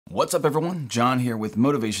What's up, everyone? John here with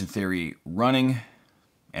Motivation Theory Running,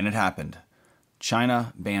 and it happened.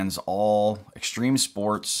 China bans all extreme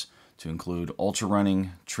sports to include ultra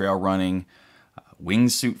running, trail running,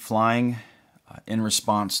 wingsuit flying in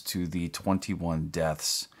response to the 21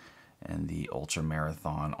 deaths in the ultra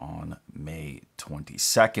marathon on May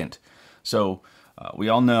 22nd. So we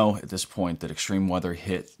all know at this point that extreme weather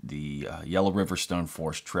hit the Yellow River Stone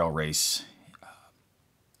Forest Trail Race,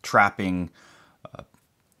 trapping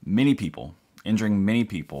many people, injuring many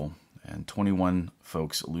people, and 21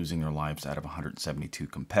 folks losing their lives out of 172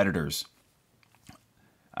 competitors.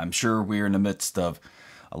 I'm sure we're in the midst of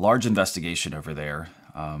a large investigation over there.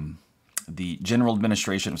 The General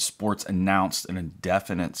Administration of Sports announced an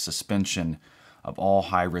indefinite suspension of all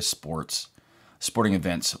high-risk sporting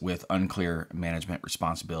events with unclear management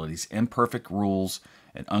responsibilities, imperfect rules,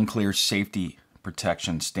 and unclear safety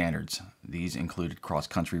protection standards. These included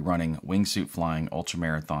cross-country running, wingsuit flying,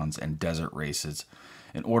 ultramarathons, and desert races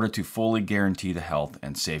in order to fully guarantee the health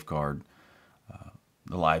and safeguard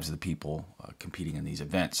the lives of the people competing in these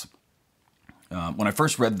events. When I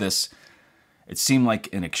first read this, it seemed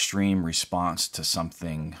like an extreme response to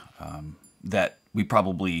something that we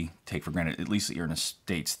probably take for granted, at least here in the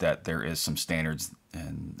States, that there is some standards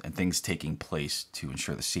and things taking place to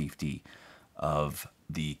ensure the safety of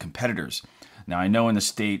the competitors. Now, I know in the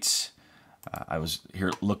States, I was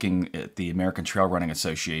here looking at the American Trail Running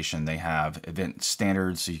Association. They have event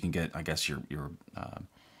standards, so you can get, I guess, your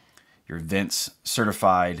events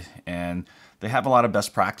certified, and they have a lot of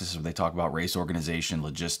best practices where they talk about race organization,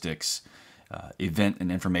 logistics, event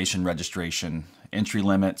and information registration, entry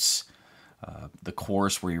limits, the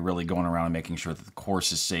course where you're really going around and making sure that the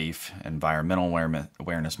course is safe, environmental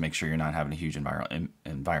awareness, make sure you're not having a huge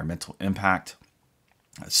environmental impact,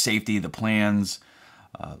 safety, the plans,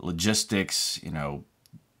 logistics,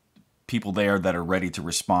 people there that are ready to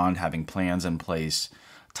respond, having plans in place,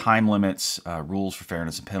 time limits, rules for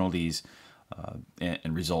fairness and penalties,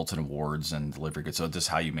 and results and awards and delivery goods. So just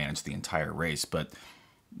how you manage the entire race. But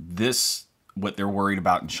this, what they're worried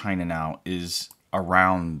about in China now is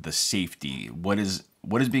around the safety. What is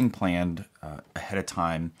being planned ahead of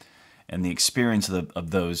time, and the experience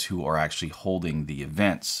of those who are actually holding the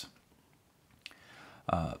events.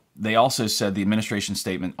 They also said the administration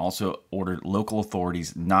statement also ordered local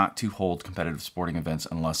authorities not to hold competitive sporting events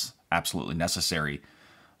unless absolutely necessary,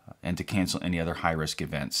 and to cancel any other high-risk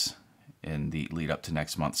events in the lead up to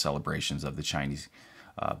next month's celebrations of the Chinese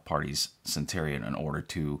Party's centenarian in order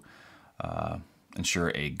to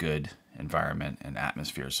ensure a good environment and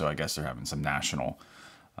atmosphere. So I guess they're having some national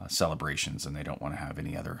celebrations, and they don't want to have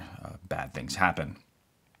any other bad things happen.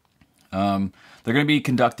 They're going to be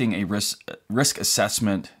conducting a risk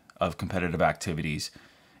assessment of competitive activities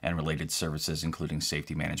and related services, including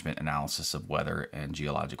safety management, analysis of weather and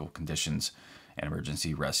geological conditions, and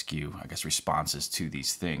emergency rescue, responses to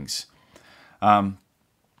these things.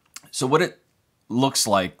 So what it looks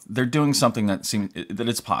like, they're doing something that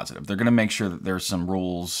it's positive. They're going to make sure that there's some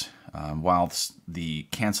rules, while the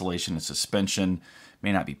cancellation and suspension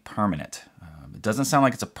may not be permanent. It doesn't sound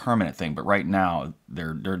like it's a permanent thing, but right now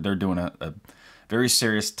they're doing a very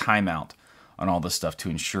serious timeout on all this stuff to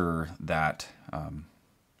ensure that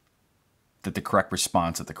that the correct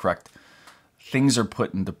response, that the correct things are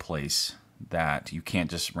put into place, that you can't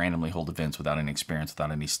just randomly hold events without any experience,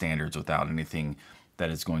 without any standards, without anything that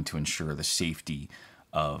is going to ensure the safety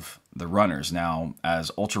of the runners. Now,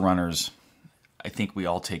 as ultra runners, I think we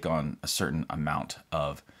all take on a certain amount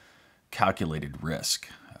of calculated risk.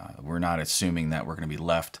 We're not assuming that we're going to be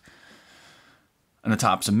left on the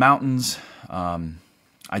tops of mountains.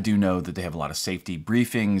 I do know that they have a lot of safety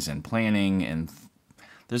briefings and planning, and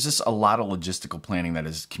there's just a lot of logistical planning that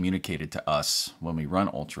is communicated to us when we run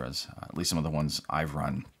ultras. At least some of the ones I've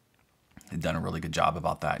run have done a really good job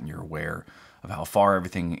about that, and you're aware of how far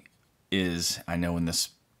everything is. I know in this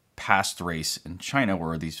past race in China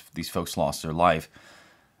where these folks lost their life,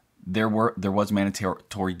 there was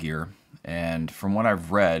mandatory gear, and from what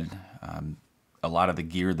I've read, a lot of the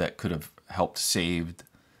gear that could have helped save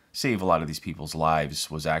a lot of these people's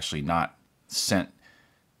lives was actually not sent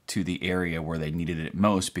to the area where they needed it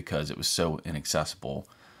most because it was so inaccessible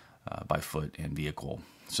by foot and vehicle.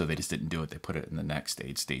 So they just didn't do it. They put it in the next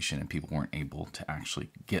aid station, and people weren't able to actually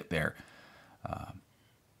get there,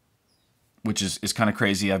 which is kind of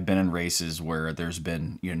crazy. I've been in races where there's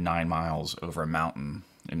been 9 miles over a mountain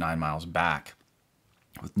and 9 miles back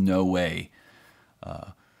with no way.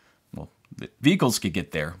 The vehicles could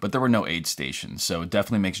get there, but there were no aid stations, so it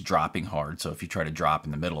definitely makes dropping hard. So if you try to drop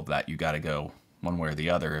in the middle of that, you got to go one way or the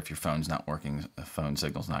other. If your phone's not working, the phone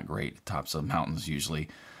signal's not great, tops of mountains usually.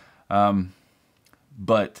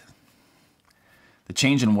 But the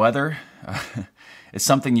change in weather is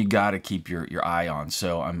something you got to keep your eye on.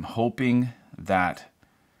 So I'm hoping that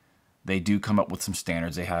they do come up with some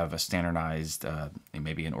standards. They have a standardized,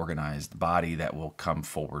 maybe an organized body that will come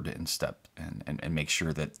forward and step forward and make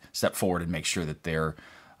sure that they're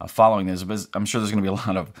following this. But I'm sure there's going to be a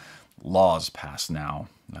lot of laws passed now,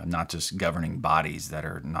 not just governing bodies that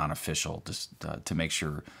are non-official, just to make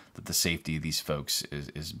sure that the safety of these folks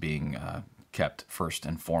is being kept first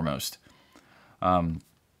and foremost.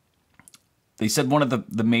 They said one of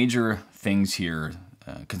the major things here,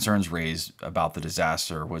 concerns raised about the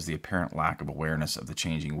disaster, was the apparent lack of awareness of the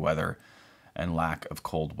changing weather and lack of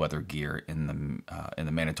cold weather gear in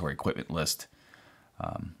the mandatory equipment list,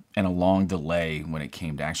 and a long delay when it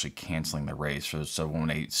came to actually canceling the race. So when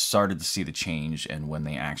they started to see the change and when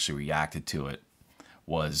they actually reacted to it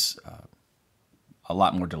was a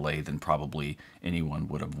lot more delay than probably anyone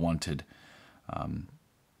would have wanted.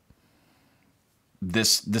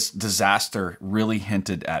 This disaster really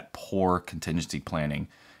hinted at poor contingency planning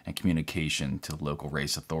and communication to local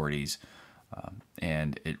race authorities.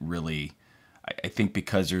 And it really, I think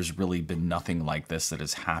because there's really been nothing like this that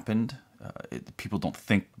has happened, people don't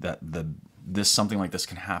think that something like this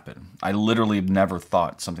can happen. I literally have never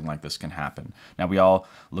thought something like this can happen. Now, we all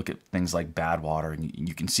look at things like bad water, and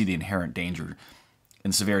you can see the inherent danger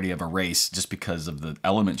and severity of a race just because of the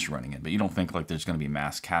elements you're running in. But you don't think like there's going to be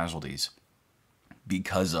mass casualties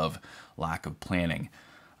because of lack of planning.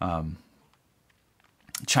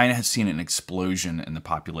 China has seen an explosion in the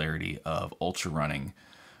popularity of ultra running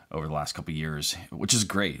over the last couple of years, which is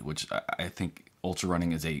great, which I think ultra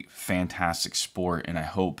running is a fantastic sport, and I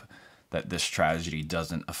hope that this tragedy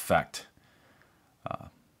doesn't affect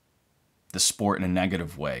the sport in a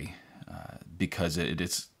negative way, because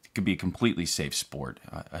it could be a completely safe sport.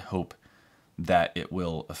 I hope that it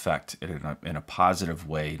will affect it in a positive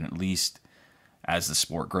way, and at least as the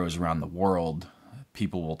sport grows around the world,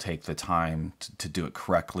 people will take the time to do it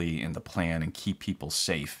correctly and to plan and keep people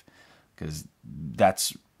safe, because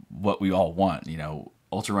that's what we all want. You know,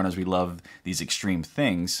 ultra runners, we love these extreme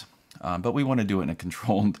things, but we want to do it in a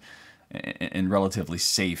controlled and relatively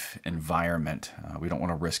safe environment. We don't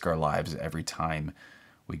want to risk our lives every time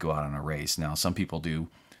we go out on a race. Now, some people do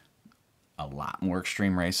a lot more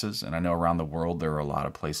extreme races, and I know around the world there are a lot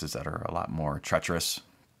of places that are a lot more treacherous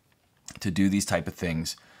to do these type of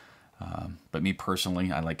things. But me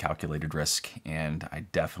personally, I like calculated risk, and I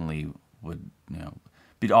definitely would,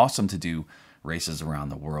 be awesome to do races around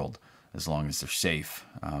the world as long as they're safe.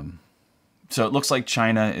 So it looks like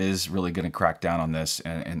China is really going to crack down on this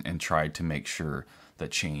and try to make sure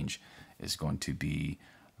that change is going to be,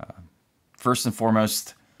 first and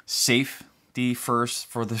foremost, safety first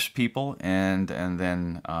for the people, and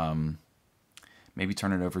then maybe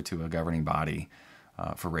turn it over to a governing body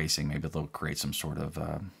for racing. Maybe they'll create some sort of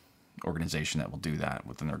organization that will do that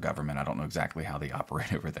within their government. I don't know exactly how they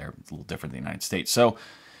operate over there. It's a little different than the United States. So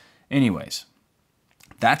anyways,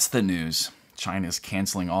 that's the news. China's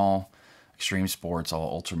canceling all extreme sports, all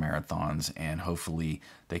ultra marathons, and hopefully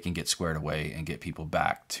they can get squared away and get people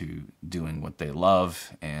back to doing what they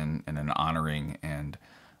love and an honoring and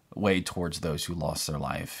way towards those who lost their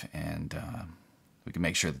life. And we can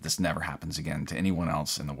make sure that this never happens again to anyone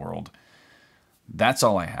else in the world. That's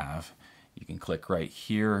all I have. You can click right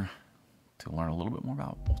here to learn a little bit more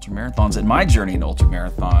about ultra marathons and my journey into ultra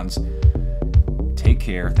marathons. Take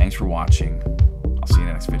care. Thanks for watching. I'll see you in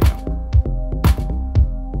the next video.